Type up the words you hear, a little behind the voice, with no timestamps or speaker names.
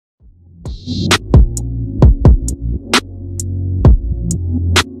Yo,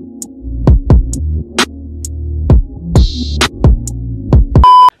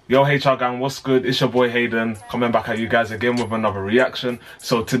 HR gang, what's good? It's your boy Hayden, coming back at you guys again with another reaction.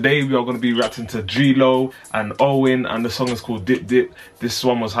 So today we are going to be reacting to DREE and OWEN, and the song is called Dip Dip. This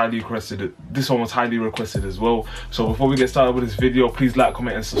one was highly requested. As well. So before we get started with this video, please like,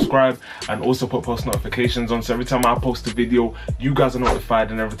 comment, and subscribe, and also put post notifications on, so every time I post a video, you guys are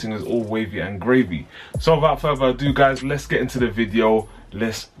notified and everything is all wavy and gravy. So without further ado, guys, let's get into the video.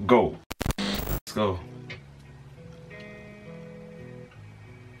 Let's go. Let's go.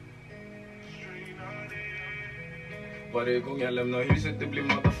 Varje gång jag lämnar huset det blir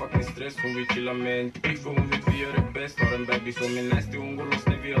motherfucking stress. Hon vill chilla med en klick för hon vet vi gör det bäst. Har en baby som är nasty, hon går loss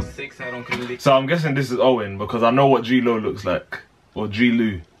när vi har sex här omkring. So I'm guessing this is OWEN because I know what DREE looks like. Or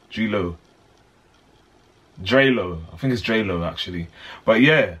DREE. I think it's DREE actually. But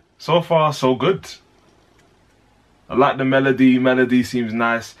yeah, so far so good. I like the melody seems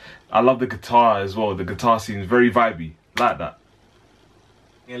nice. I love the guitar as well. The guitar seems very vibey. Like that.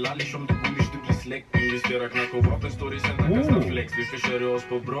 Yeah.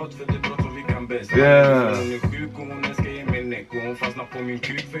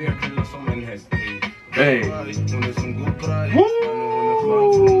 Hey.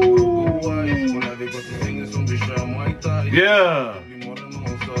 Yeah.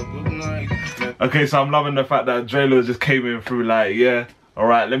 Okay, so I'm loving the fact that DREE just came in through like, yeah.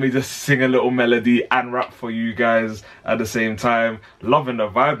 Alright, let me just sing a little melody and rap for you guys at the same time. Loving the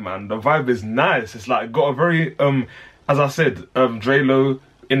vibe, man. The vibe is nice. It's like got a very, as I said, DREE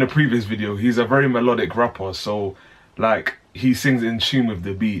in the previous video, he's a very melodic rapper. So, like, he sings in tune with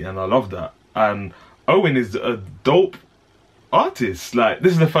the beat, and I love that. And OWEN is a dope artist. Like,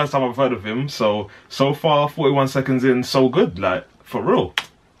 this is the first time I've heard of him. So far, 41 seconds in, so good. Like, for real.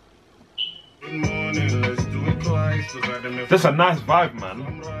 That's a nice vibe, man.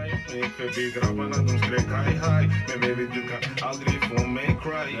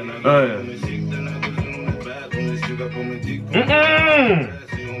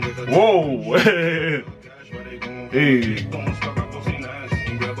 Whoa. Hey.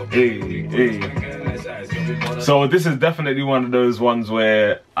 So this is definitely one of those ones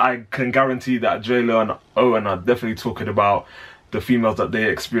where I can guarantee that DREE and OWEN are definitely talking about the females that they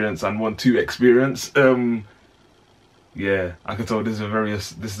experience and want to experience. Yeah, I can tell this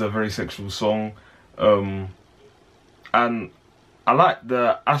is a very sexual song, and I like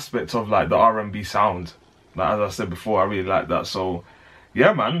the aspect of like the R&B sound. Like, as I said before, I really like that. So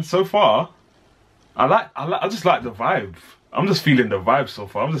yeah, man. So far, I just like the vibe. I'm just feeling the vibe so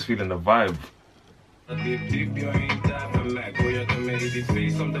far. I'm just feeling the vibe.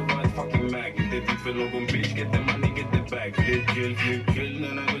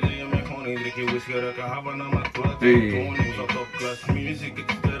 Hey.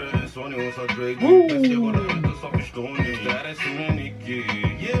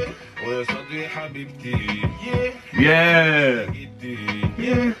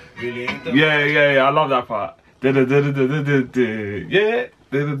 Yeah, I love that part.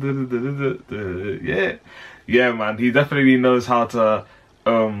 Yeah, man, he definitely knows how to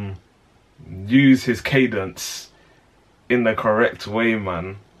use his cadence in the correct way,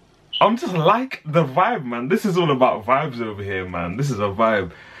 man. I'm just like the vibe, man. This is all about vibes over here, man. This is a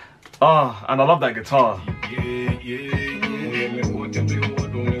vibe. Ah, and I love that guitar. Hey.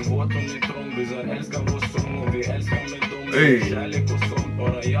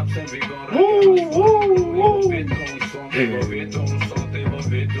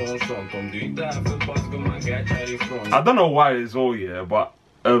 I don't know why it's all, yeah, but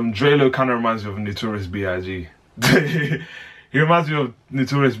DREE kind of reminds me of Notorious B.I.G. He reminds me of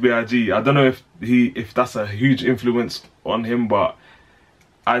Notorious B.I.G. I don't know if that's a huge influence on him, but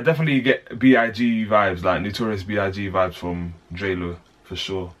I definitely get B.I.G. vibes, like Notorious B.I.G. vibes from DREE, for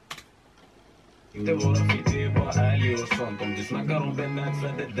sure. Hey.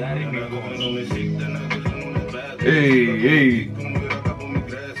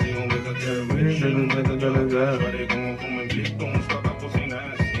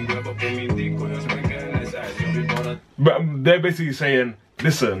 But they're basically saying,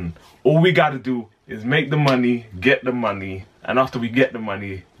 listen, all we gotta do is make the money, get the money, and after we get the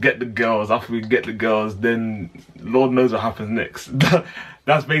money, get the girls. After we get the girls, then Lord knows what happens next.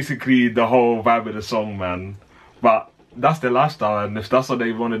 That's basically the whole vibe of the song, man. But that's their lifestyle, and if that's what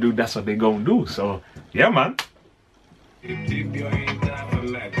they want to do, that's what they gonna do. So yeah, man. Hey.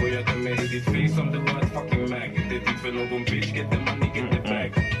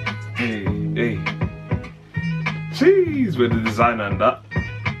 Jeez, with the designer and that.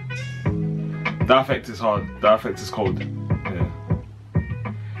 That effect is hard. That effect is cold. Yeah.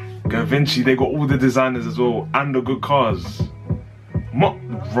 Da Vinci, they got all the designers as well and the good cars.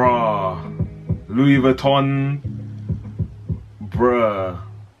 Bruh. Louis Vuitton. Bruh.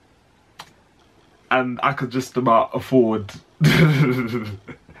 And I could just about afford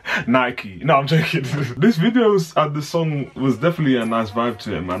Nike. No, I'm joking. This video and the song was definitely a nice vibe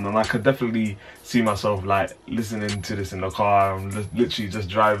to it, man. And I could definitely see myself like listening to this in the car. I'm literally just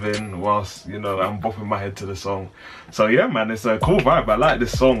driving whilst, you know, I'm bopping my head to the song. So yeah, man, it's a cool vibe. I like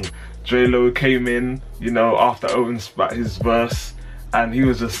this song. J-Lo came in, you know, after Owen spat his verse, and he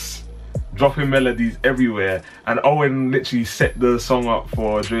was just dropping melodies everywhere, and Owen literally set the song up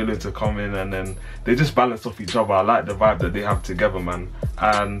for J-Lo to come in, and then they just balance off each other. I like the vibe that they have together, man.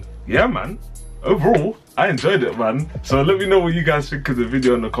 And yeah, man, overall I enjoyed it, man. So let me know what you guys think of the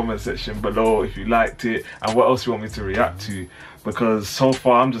video in the comment section below, if you liked it and what else you want me to react to, because so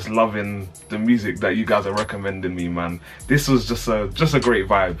far I'm just loving the music that you guys are recommending me, man. This was just a great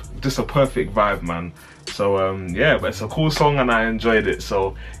vibe, just a perfect vibe, man. So yeah, but it's a cool song and I enjoyed it.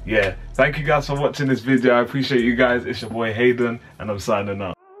 So yeah, thank you guys for watching this video. I appreciate you guys. It's your boy Hayden and I'm signing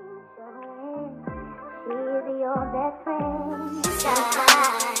out.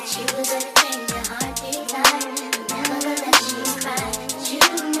 She was a